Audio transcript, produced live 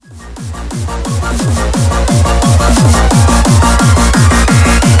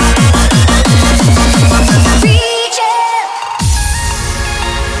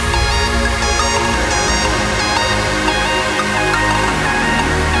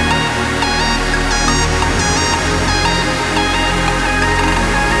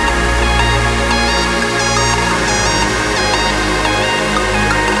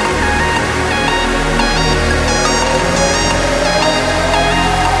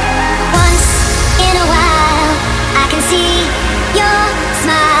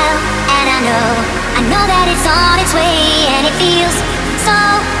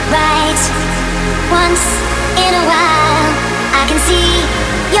Once in a while, I can see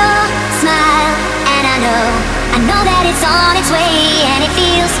your smile, and I know that it's on its way, and it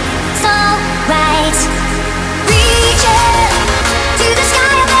feels so right. Reach up to the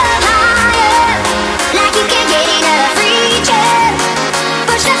sky above, higher, like you can't get enough. Reach up,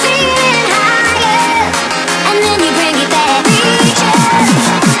 push the feeling higher, and then you bring it back. Reach up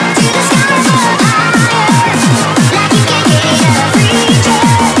to the sky above, higher, like you can't get enough. Reach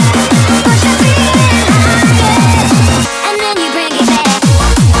up, push the feeling higher, and then you bring it back.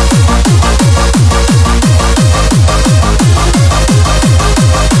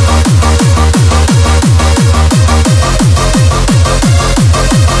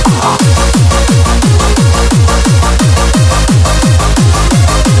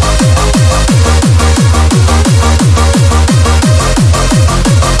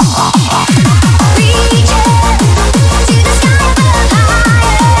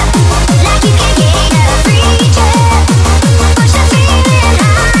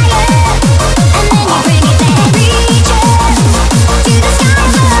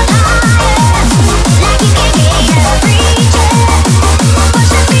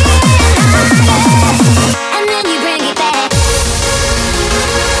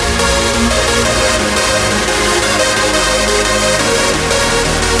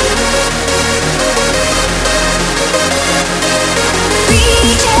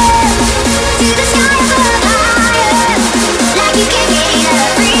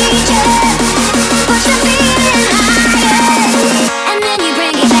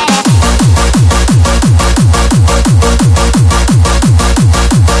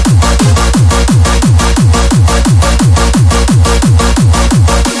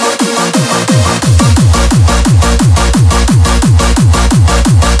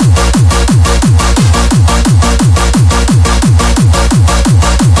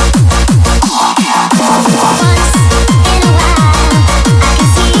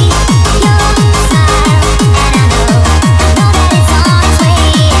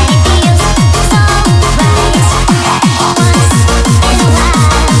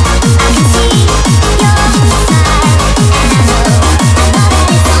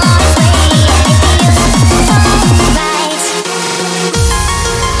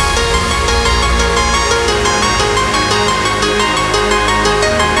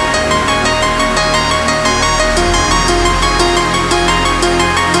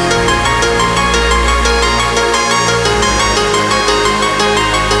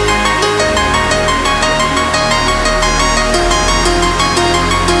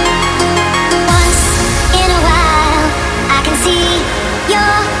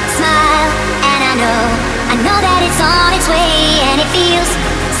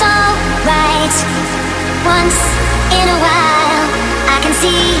 Once in a while, I can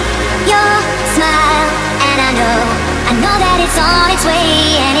see your smile, and I know that it's on its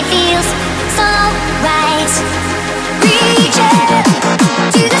way,